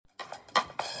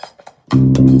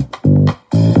Andrew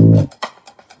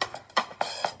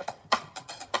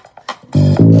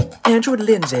and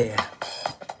Lindsay.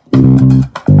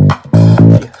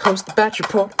 You host the Bachelor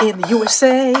Report in the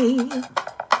USA.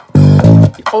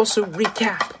 You also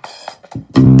recap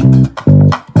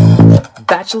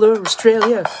Bachelor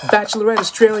Australia, Bachelorette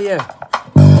Australia,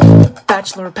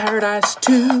 Bachelor in Paradise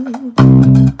 2.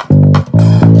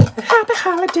 Happy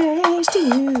holidays to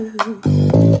you.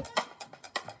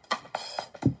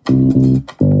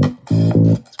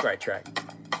 It's a great track.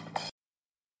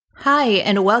 Hi,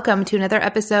 and welcome to another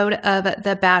episode of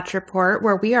The Bachelor Report,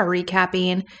 where we are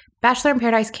recapping Bachelor in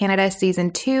Paradise Canada Season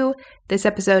 2. This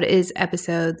episode is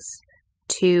episodes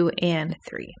 2 and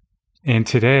 3. And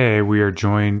today we are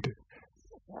joined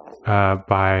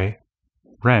by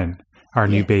Ren, our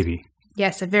new baby.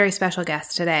 Yes, a very special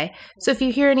guest today. So if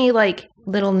you hear any,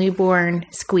 little newborn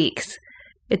squeaks,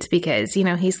 it's because,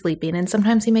 he's sleeping, and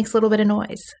sometimes he makes a little bit of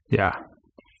noise. Yeah.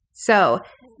 So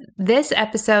this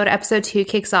episode 2,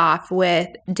 kicks off with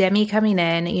Demi coming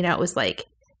in. It was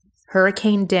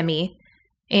Hurricane Demi,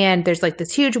 and there's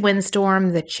this huge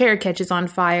windstorm. The chair catches on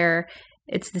fire.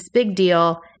 It's this big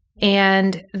deal.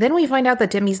 And then we find out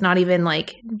that Demi's not even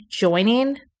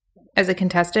joining as a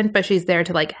contestant, but she's there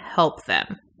to help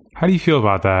them. How do you feel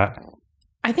about that?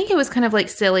 I think it was kind of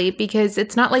silly because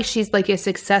it's not like she's a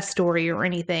success story or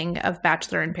anything of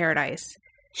Bachelor in Paradise.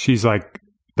 She's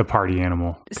the party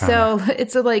animal. So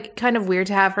it's kind of weird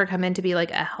to have her come in to be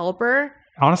a helper.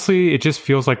 Honestly, it just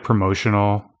feels like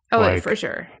promotional. Oh, for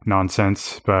sure.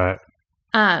 Nonsense, but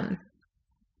and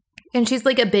she's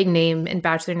a big name in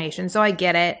Bachelor Nation, so I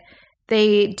get it.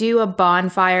 They do a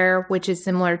bonfire, which is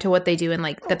similar to what they do in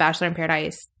the Bachelor in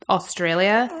Paradise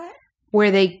Australia,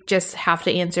 where they just have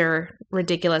to answer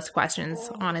ridiculous questions,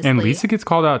 honestly. And Lisa gets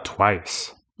called out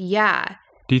twice. Yeah.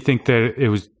 Do you think that it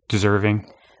was deserving?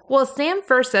 Well, Sam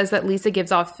first says that Lisa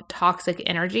gives off toxic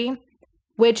energy,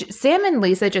 which Sam and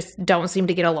Lisa just don't seem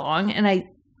to get along. And I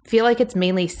feel like it's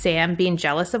mainly Sam being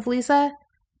jealous of Lisa.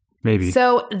 Maybe.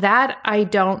 So that I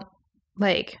don't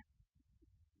like.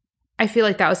 I feel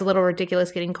like that was a little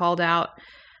ridiculous getting called out.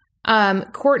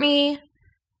 Quartney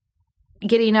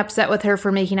getting upset with her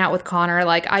for making out with Connor.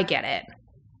 I get it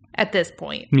at this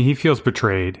point. I mean, he feels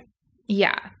betrayed.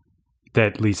 Yeah.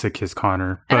 That Lisa kissed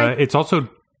Connor. But it's also,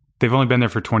 they've only been there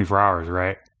for 24 hours,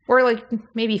 right? Or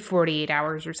maybe 48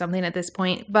 hours or something at this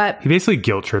point. But he basically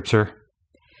guilt trips her.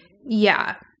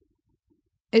 Yeah.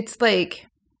 It's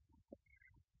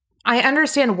I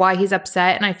understand why he's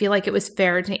upset, and I feel like it was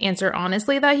fair to answer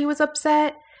honestly that he was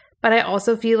upset, but I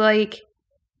also feel like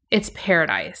it's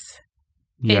Paradise.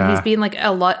 Yeah. And he's being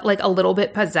a little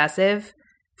bit possessive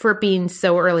for being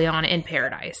so early on in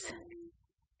Paradise.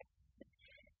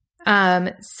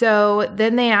 So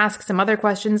then they ask some other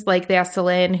questions, they asked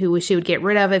Celin who she would get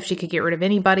rid of if she could get rid of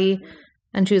anybody,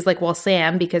 and she was well,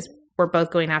 Sam, because we're both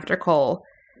going after Cole.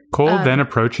 Cole then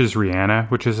approaches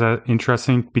Rihanna, which is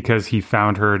interesting because he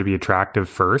found her to be attractive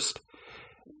first.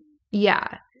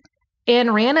 Yeah. And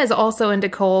Rihanna is also into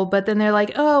Cole, but then they're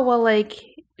oh, well,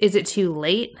 is it too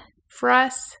late for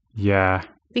us? Yeah.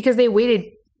 Because they waited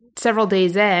several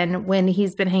days in when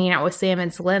he's been hanging out with Sam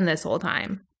and Celin this whole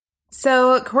time.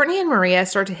 So Quartney and Maria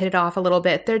start to hit it off a little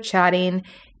bit. They're chatting,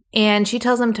 and she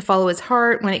tells him to follow his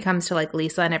heart when it comes to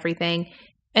Lisa and everything.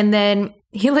 And then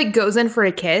he goes in for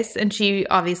a kiss, and she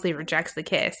obviously rejects the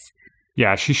kiss.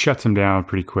 Yeah, she shuts him down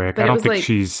pretty quick. But I don't think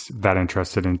she's that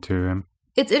interested into him.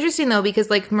 It's interesting though, because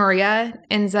Maria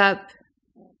ends up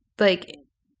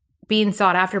being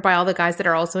sought after by all the guys that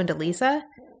are also into Lisa.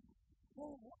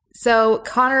 So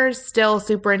Connor's still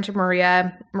super into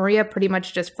Maria. Maria pretty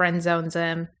much just friend zones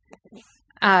him.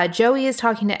 Joey is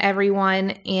talking to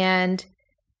everyone, and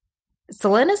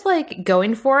Celin is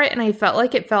going for it, and I felt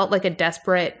like a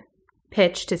desperate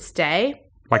pitch to stay.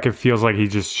 It feels like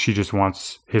she just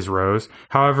wants his rose.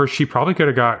 However, she probably could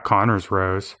have got Connor's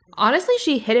rose. Honestly,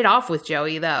 she hit it off with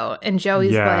Joey though, and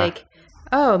Joey's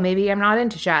oh, maybe I'm not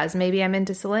into Chaz, maybe I'm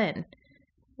into Celin.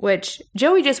 Which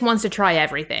Joey just wants to try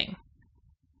everything.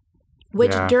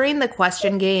 Which during the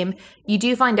question game, you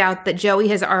do find out that Joey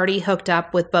has already hooked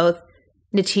up with both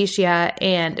Natisha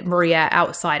and Maria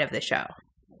outside of the show.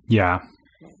 Yeah.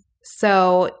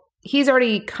 So he's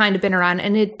already kind of been around,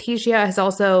 and Natisha has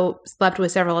also slept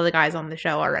with several of the guys on the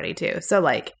show already too. So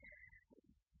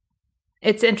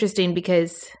it's interesting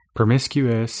because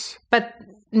promiscuous, but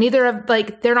neither of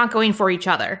they're not going for each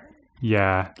other.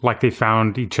 Yeah, they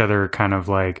found each other kind of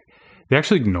they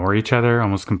actually ignore each other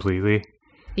almost completely.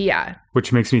 Yeah,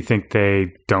 which makes me think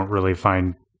they don't really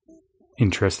find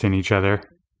interest in each other.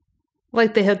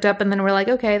 They hooked up and then we're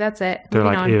okay, that's it.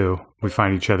 They're ew, we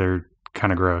find each other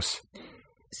kind of gross.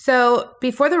 So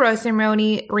before the rose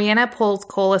ceremony, Rihanna pulls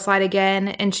Cole aside again,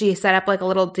 and she set up like a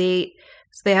little date.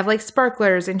 So they have like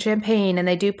sparklers and champagne, and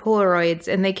they do Polaroids,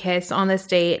 and they kiss on this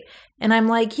date. And I'm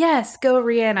like, yes, go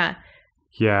Rihanna.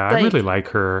 Yeah, I really like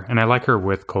her, and I like her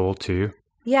with Cole too.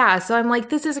 Yeah, so I'm like,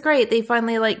 this is great. They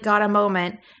finally like got a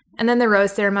moment. And then the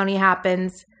rose ceremony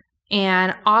happens,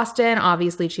 and Austin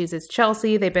obviously chooses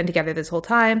Chelsea. They've been together this whole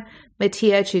time.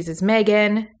 Matia chooses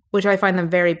Meghan, which I find them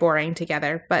very boring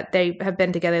together, but they have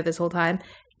been together this whole time.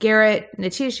 Garrett,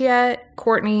 Natisha,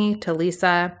 Quartney to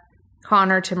Lisa,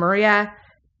 Connor to Maria.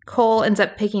 Cole ends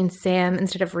up picking Sam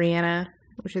instead of Rihanna,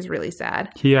 which is really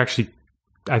sad.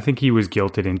 I think he was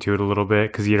guilted into it a little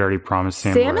bit because he had already promised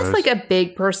Sam Rose. Is like a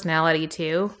big personality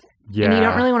too. Yeah. And you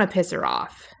don't really want to piss her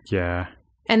off. Yeah.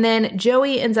 And then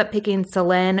Joey ends up picking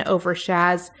Celin over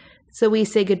Shaz. So we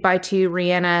say goodbye to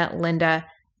Rihanna, Linda,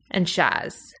 and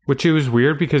Shaz. Which it was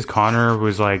weird because Connor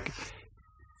was like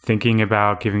thinking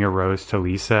about giving a rose to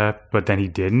Lisa, but then he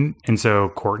didn't. And so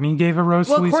Quartney gave a rose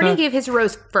to Lisa? Well, Quartney gave his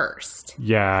rose first.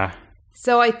 Yeah.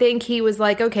 So I think he was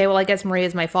like, okay, well, I guess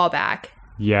Maria's my fallback.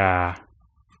 Yeah.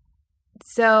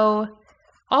 So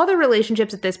all the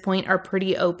relationships at this point are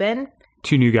pretty open.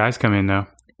 2 new guys come in, though.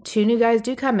 2 new guys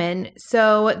do come in.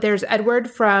 So there's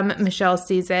Edward from Michelle's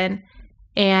season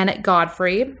and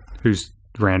Godfrey. Who's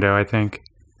rando, I think.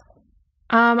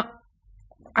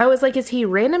 I was like, is he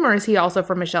random or is he also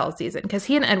from Michelle's season? Because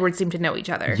he and Edward seem to know each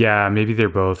other. Yeah, maybe they're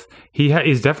both.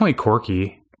 He's definitely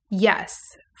quirky.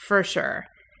 Yes, for sure.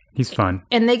 He's fun.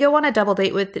 And they go on a double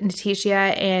date with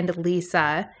Natisha and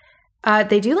Lisa.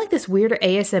 They do like this weird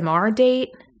ASMR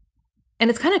date. And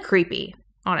it's kind of creepy,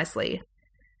 honestly.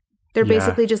 They're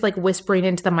basically just like whispering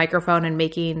into the microphone and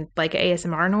making like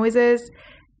ASMR noises.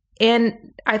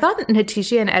 And I thought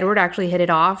Natisha and Edward actually hit it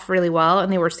off really well,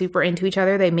 and they were super into each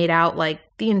other. They made out like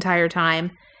the entire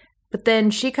time. But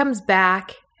then she comes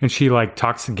back. And she like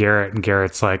talks to Garrett, and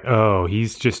Garrett's like, oh,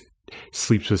 he's just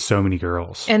sleeps with so many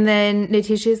girls. And then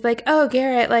Natisha's like, oh,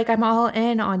 Garrett, like I'm all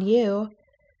in on you.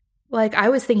 Like I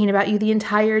was thinking about you the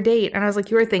entire date. And I was like,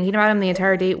 you were thinking about him the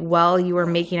entire date while you were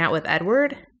making out with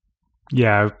Edward?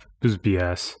 Yeah, it was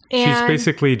BS. And she's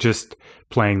basically just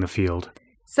playing the field.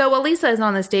 So while Lisa is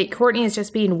on this date, Quartney is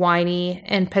just being whiny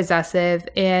and possessive.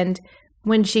 And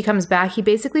when she comes back, he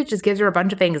basically just gives her a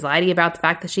bunch of anxiety about the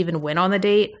fact that she even went on the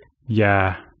date.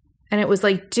 Yeah. And it was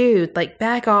like, dude, like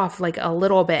back off like a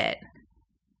little bit.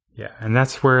 Yeah. And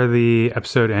that's where the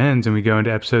episode ends and we go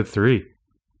into episode 3.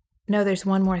 No, there's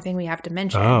one more thing we have to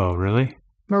mention. Oh, really?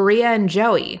 Maria and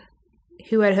Joey,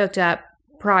 who had hooked up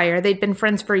prior. They'd been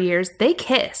friends for years. They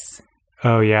kiss.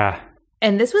 Oh, yeah.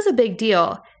 And this was a big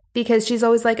deal. Because she's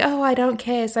always like, oh, I don't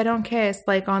kiss,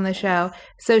 like on the show.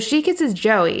 So she kisses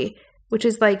Joey, which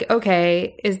is like,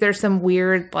 okay, is there some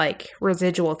weird like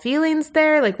residual feelings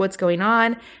there? Like what's going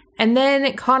on? And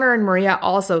then Connor and Maria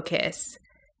also kiss.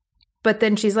 But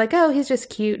then she's like, oh, he's just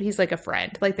cute. He's like a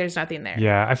friend. Like there's nothing there.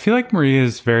 Yeah, I feel like Maria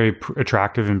is very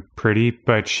attractive and pretty,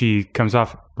 but she comes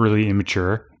off really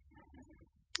immature.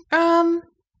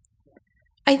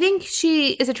 I think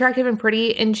she is attractive and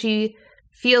pretty, and she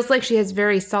feels like she has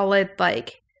very solid,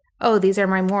 like, oh, these are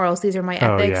my morals, these are my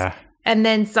ethics. Oh, yeah. And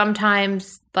then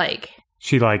sometimes, like,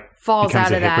 she, like, falls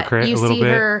out of that. You see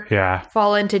her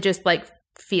fall into just, like,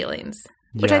 feelings,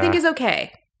 which I think is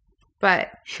okay. But.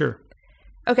 Sure.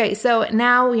 Okay, so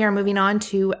now we are moving on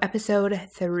to episode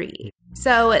 3.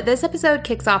 So this episode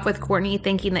kicks off with Quartney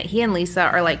thinking that he and Lisa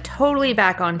are, like, totally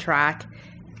back on track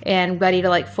and ready to,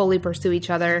 like, fully pursue each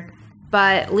other.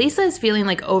 But Lisa is feeling,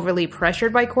 like, overly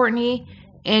pressured by Quartney.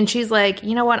 And she's like,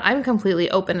 you know what? I'm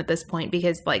completely open at this point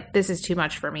because, like, this is too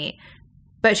much for me.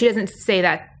 But she doesn't say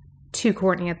that to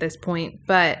Quartney at this point.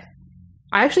 But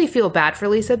I actually feel bad for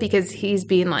Lisa because he's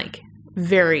being, like,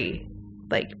 very,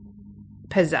 like,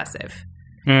 possessive.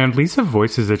 And Lisa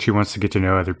voices that she wants to get to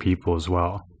know other people as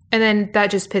well. And then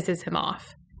that just pisses him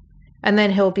off. And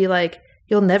then he'll be like,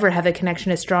 you'll never have a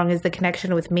connection as strong as the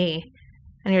connection with me.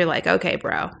 And you're like, okay,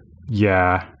 bro.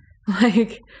 Yeah.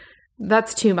 Like,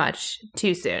 that's too much,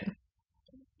 too soon.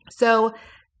 So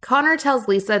Connor tells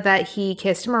Lisa that he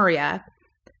kissed Maria,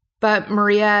 but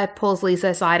Maria pulls Lisa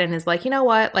aside and is like, you know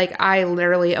what? Like, I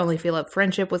literally only feel a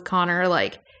friendship with Connor.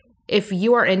 Like, if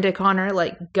you are into Connor,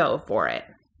 like, go for it.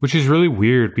 Which is really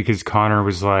weird because Connor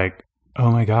was like,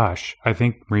 oh my gosh, I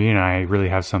think Maria and I really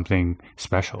have something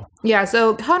special. Yeah,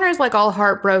 so Connor's like all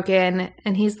heartbroken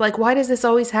and he's like, why does this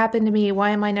always happen to me?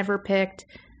 Why am I never picked?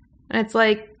 And it's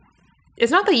like,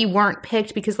 it's not that you weren't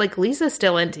picked because like Lisa's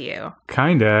still into you.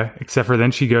 Kinda, except for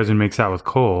then she goes and makes out with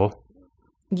Cole.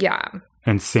 Yeah.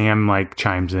 And Sam like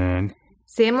chimes in.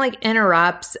 Sam like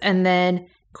interrupts and then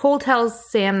Cole tells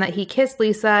Sam that he kissed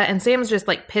Lisa, and Sam's just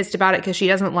like pissed about it because she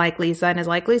doesn't like Lisa and is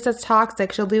like, Lisa's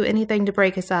toxic. She'll do anything to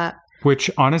break us up. Which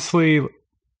honestly,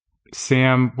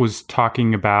 Sam was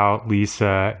talking about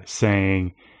Lisa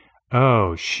saying,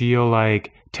 oh, she'll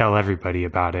like tell everybody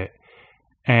about it.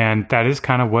 And that is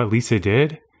kind of what Lisa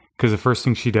did, because the first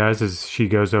thing she does is she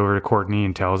goes over to Quartney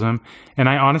and tells him. And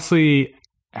I honestly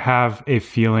have a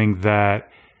feeling that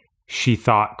she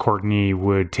thought Quartney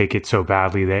would take it so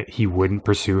badly that he wouldn't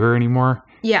pursue her anymore.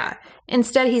 Yeah.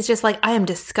 Instead, he's just like, I am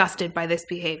disgusted by this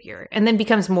behavior. And then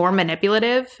becomes more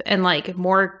manipulative and like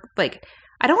more like,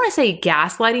 I don't want to say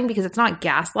gaslighting because it's not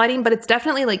gaslighting, but it's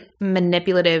definitely like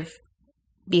manipulative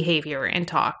behavior and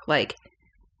talk. Like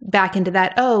back into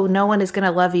that, oh, no one is going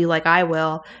to love you like I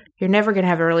will. You're never going to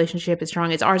have a relationship as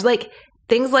strong as ours. Like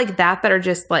things like that are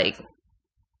just like,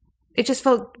 it just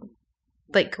felt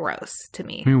like gross to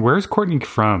me. I mean, where's Quartney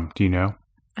from? Do you know?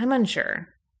 I'm unsure.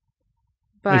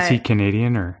 But is he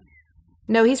Canadian or?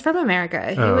 No, he's from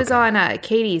America. He was on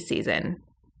Katie's season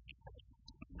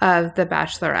of The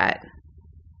Bachelorette.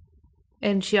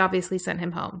 And she obviously sent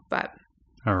him home, but.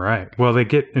 All right. Well, they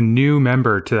get a new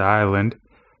member to the island,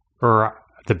 or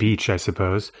the beach, I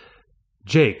suppose.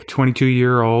 Jake,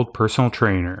 22-year-old personal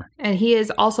trainer. And he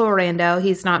is also a rando.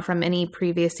 He's not from any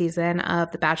previous season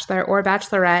of The Bachelor or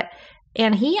Bachelorette.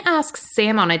 And he asks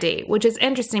Sam on a date, which is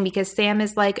interesting because Sam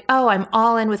is like, oh, I'm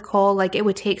all in with Cole. Like, it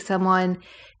would take someone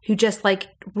who just, like,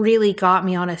 really got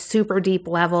me on a super deep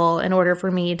level in order for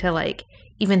me to, like,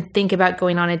 even think about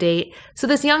going on a date. So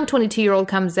this young 22-year-old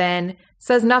comes in,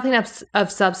 says nothing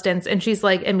of substance, and she's,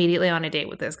 like, immediately on a date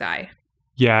with this guy.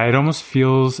 Yeah, it almost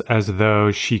feels as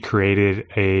though she created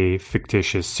a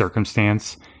fictitious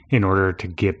circumstance in order to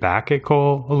get back at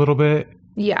Cole a little bit.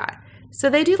 Yeah. So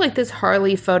they do like this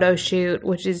Harley photo shoot,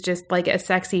 which is just like a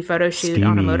sexy photo shoot Steamy.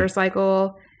 on a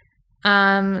motorcycle.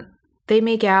 They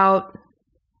make out.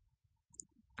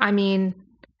 I mean,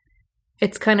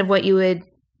 it's kind of what you would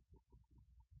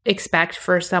expect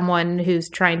for someone who's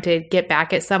trying to get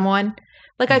back at someone.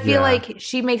 Like, I feel like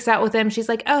she makes out with him. She's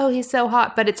like, oh, he's so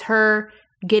hot. But it's her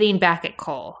getting back at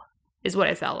Cole is what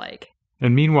it felt like.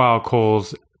 And meanwhile,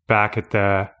 Cole's back at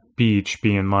the beach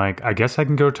being like, I guess I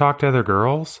can go talk to other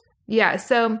girls. Yeah,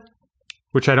 so.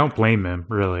 Which I don't blame him,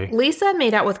 really. Lisa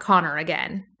made out with Connor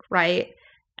again, right?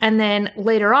 And then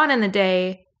later on in the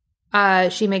day,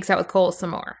 she makes out with Cole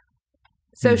some more.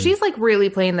 So she's like really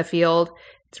playing the field.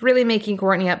 It's really making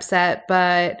Quartney upset,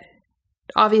 but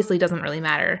obviously doesn't really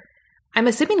matter. I'm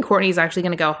assuming Quartney's actually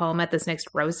going to go home at this next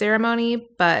rose ceremony,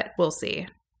 but we'll see.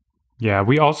 Yeah,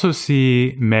 we also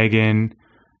see Meghan,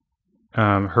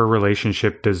 her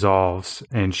relationship dissolves,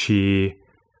 and she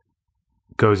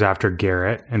goes after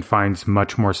Garrett and finds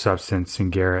much more substance in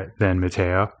Garrett than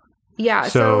Mateo. Yeah,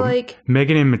 so like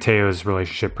Meghan and Mateo's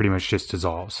relationship pretty much just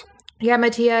dissolves. Yeah,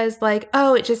 Matia is like,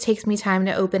 oh, it just takes me time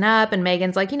to open up. And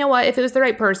Meghan's like, you know what? If it was the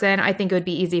right person, I think it would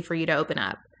be easy for you to open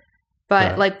up.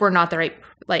 But like, we're not the right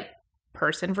like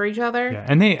person for each other. Yeah,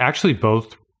 and they actually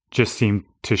both just seem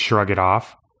to shrug it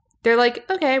off. They're like,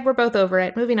 okay, we're both over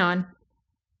it. Moving on.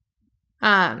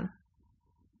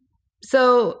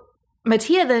 So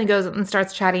Matia then goes and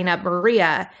starts chatting up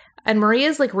Maria. And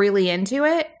Maria's like really into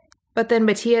it. But then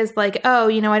Matia's like, oh,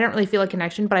 you know, I don't really feel a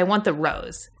connection, but I want the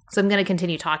rose. So I'm going to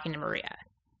continue talking to Maria.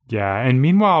 Yeah. And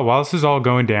meanwhile, while this is all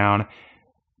going down,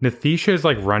 Natisha is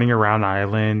like running around the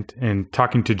island and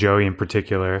talking to Joey in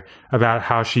particular about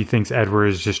how she thinks Edward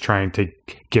is just trying to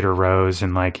get her rose.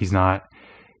 And like, he's not,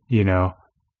 you know,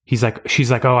 she's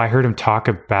like, oh, I heard him talk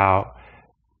about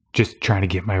just trying to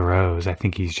get my rose. I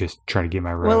think he's just trying to get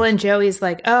my rose. Well, and Joey's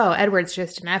like, oh, Edward's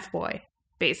just an F-boy,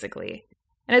 basically.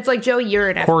 And it's like, Joey, you're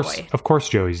an F-boy. Of course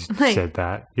Joey's said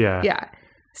that. Yeah. Yeah.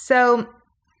 So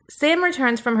Sam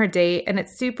returns from her date, and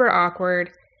it's super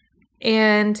awkward.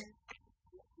 And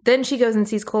then she goes and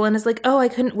sees Cole and is like, oh, I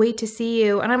couldn't wait to see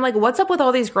you. And I'm like, what's up with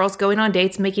all these girls going on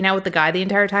dates, making out with the guy the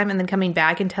entire time, and then coming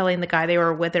back and telling the guy they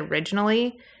were with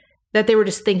originally that they were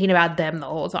just thinking about them the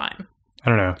whole time? I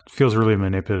don't know. It feels really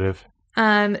manipulative.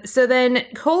 So then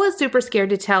Cole is super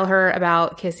scared to tell her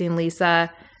about kissing Lisa.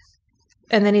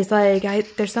 And then he's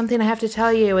like, there's something I have to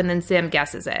tell you. And then Sam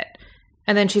guesses it.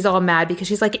 And then she's all mad because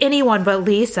she's like, anyone but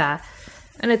Lisa.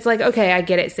 And it's like, okay, I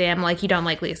get it, Sam. Like, you don't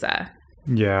like Lisa.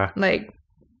 Yeah. Like,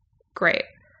 great.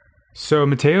 So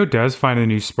Mateo does find a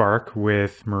new spark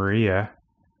with Maria,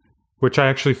 which I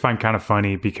actually find kind of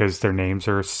funny because their names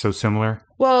are so similar.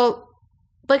 Well,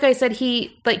 like I said,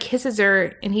 he like kisses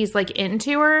her and he's like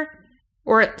into her,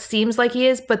 or it seems like he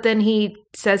is, but then he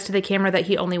says to the camera that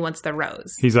he only wants the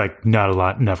rose. He's like,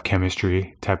 not enough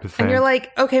chemistry type of thing. And you're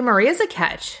like, okay, Maria's a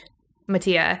catch,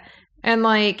 Matia. And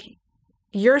like,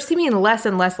 you're seeming less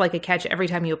and less like a catch every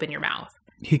time you open your mouth.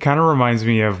 He kind of reminds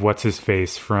me of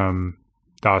what's-his-face from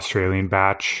the Australian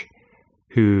batch,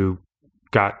 who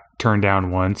got turned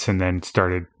down once and then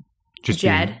started just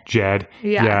Jed.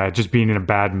 Yeah, just being in a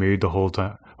bad mood the whole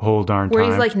darn time. Where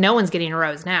he's like, no one's getting a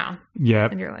rose now.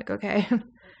 Yep. And you're like, okay,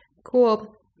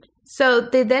 cool. So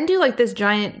they then do like this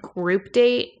giant group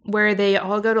date where they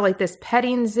all go to like this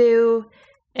petting zoo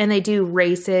and they do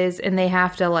races and they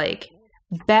have to like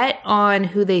bet on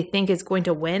who they think is going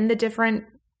to win the different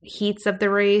heats of the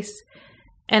race.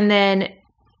 And then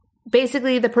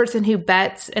basically the person who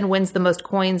bets and wins the most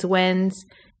coins wins.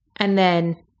 And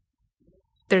then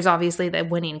there's obviously the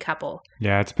winning couple.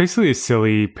 Yeah, it's basically a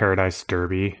silly Paradise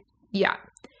Derby. Yeah.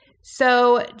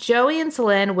 So Joey and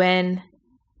Celin win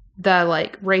the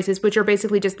like races, which are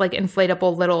basically just like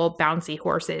inflatable little bouncy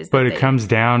horses. But it comes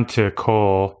down to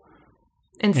Cole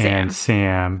and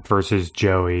Sam versus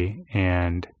Joey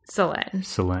and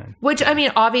Celin. Which, I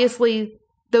mean, obviously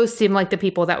those seem like the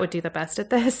people that would do the best at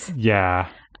this. Yeah.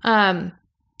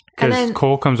 Because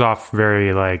Cole comes off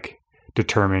very like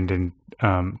determined and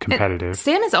competitive. And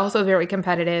Sam is also very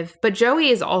competitive, but Joey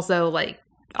is also like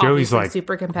Joey's like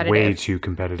super competitive. Way too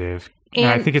competitive. And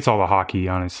I think it's all the hockey,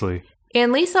 honestly.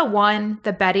 And Lisa won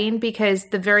the betting because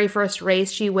the very first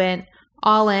race she went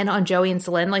all in on Joey and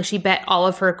Celin. Like she bet all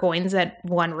of her coins at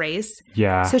one race.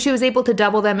 Yeah. So she was able to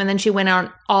double them and then she went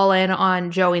all in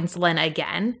on Joey and Celin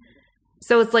again.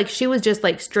 So it's like she was just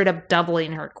like straight up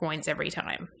doubling her coins every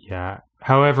time. Yeah.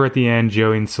 However, at the end,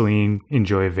 Joey and Celin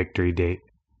enjoy a victory date.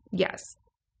 Yes.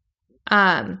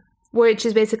 Which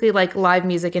is basically like live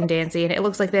music and dancing. It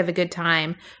looks like they have a good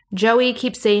time. Joey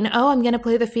keeps saying, oh, I'm going to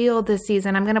play the field this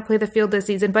season. I'm going to play the field this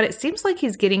season. But it seems like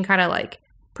he's getting kind of like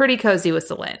pretty cozy with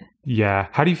Celin. Yeah.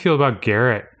 How do you feel about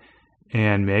Garrett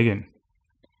and Meghan?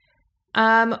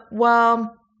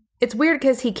 Well, it's weird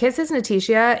because he kisses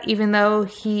Natisha even though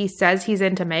he says he's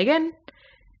into Meghan.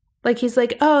 Like he's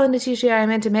like, oh, Natisha, I'm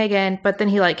into Meghan. But then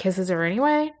he like kisses her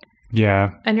anyway.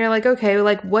 Yeah. And you're like, okay,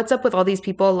 like what's up with all these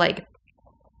people like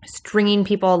stringing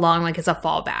people along like as a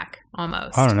fallback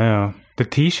almost? I don't know.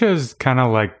 Natisha is kind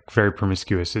of like very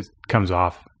promiscuous. It comes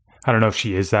off. I don't know if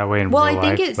she is that way in real life. Well,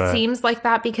 I think it seems like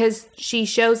that because she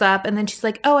shows up and then she's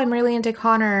like, oh, I'm really into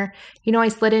Connor. You know, I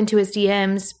slid into his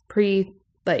DMs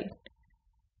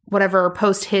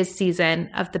post his season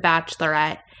of The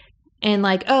Bachelorette. And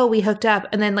like, oh, we hooked up.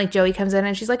 And then like Joey comes in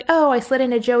and she's like, oh, I slid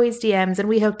into Joey's DMs and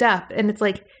we hooked up. And it's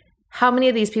like, how many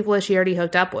of these people has she already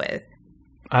hooked up with?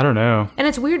 I don't know. And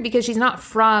it's weird because she's not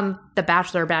from The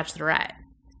Bachelor or Bachelorette.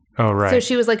 Oh, right. So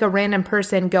she was like a random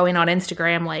person going on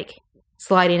Instagram, like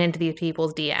sliding into these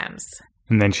people's DMs.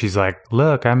 And then she's like,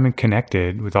 look, I'm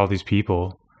connected with all these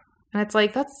people. And it's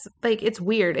like, that's like, it's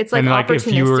weird. It's like, and like, opportunistic.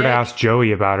 if you were to ask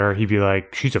Joey about her, he'd be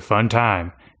like, she's a fun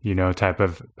time, you know, type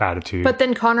of attitude. But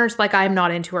then Connor's like, I'm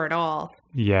not into her at all.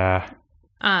 Yeah.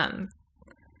 I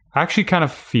actually kind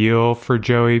of feel for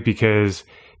Joey because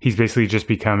he's basically just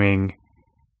becoming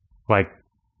like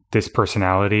this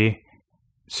personality.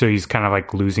 So he's kind of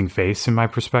like losing face in my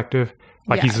perspective.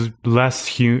 Like he's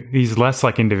less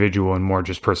like individual and more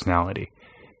just personality.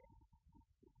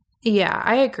 Yeah,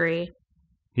 I agree.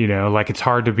 You know, like it's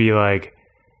hard to be like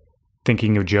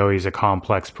thinking of Joey as a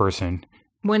complex person.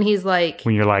 When he's like...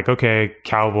 When you're like, okay,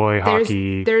 cowboy,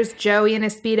 hockey. There's Joey in a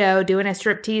Speedo doing a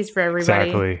striptease for everybody.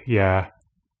 Exactly, yeah.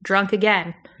 Drunk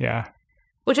again. Yeah.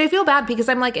 Which I feel bad because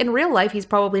I'm like, in real life, he's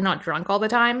probably not drunk all the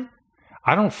time.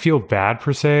 I don't feel bad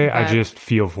per se. Okay. I just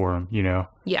feel for him, you know?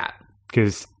 Yeah.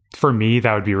 Because for me,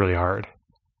 that would be really hard.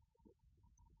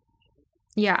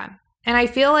 Yeah. And I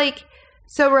feel like...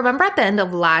 So remember at the end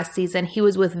of last season, he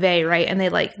was with Vay, right? And they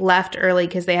like left early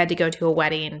because they had to go to a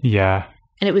wedding. Yeah.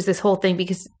 And it was this whole thing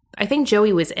because I think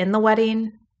Joey was in the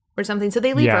wedding or something. So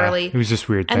they leave early. It was this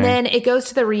weird thing. And then it goes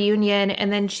to the reunion. And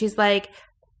then she's like,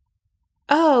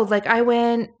 oh, like I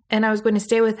went and I was going to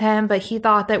stay with him, but he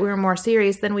thought that we were more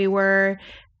serious than we were.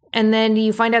 And then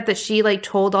you find out that she like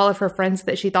told all of her friends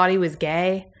that she thought he was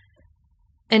gay.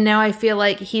 And now I feel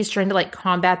like he's trying to like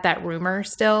combat that rumor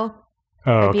still.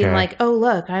 Oh, okay. Being like, oh,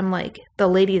 look, I'm like the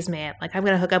ladies' man. Like I'm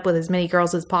going to hook up with as many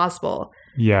girls as possible.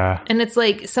 Yeah. And it's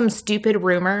like some stupid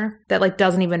rumor that like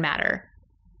doesn't even matter.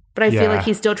 But I feel like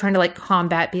he's still trying to like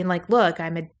combat being like, look,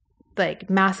 I'm a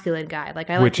like masculine guy. Like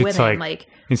I like women. Like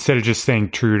instead of just staying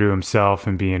true to himself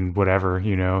and being whatever,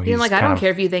 you know. Being like, I don't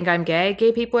care if you think I'm gay.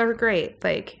 Gay people are great.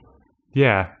 Like.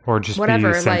 Yeah. Or just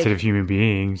whatever, be a sensitive human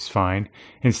being. He's fine.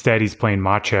 Instead, he's playing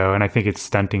macho. And I think it's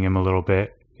stunting him a little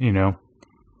bit, you know.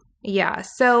 Yeah.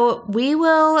 So we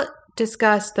will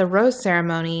discuss the rose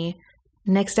ceremony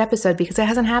next episode because it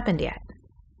hasn't happened yet.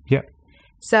 Yep.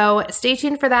 So stay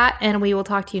tuned for that, and we will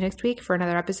talk to you next week for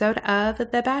another episode of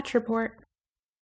The Batch Report.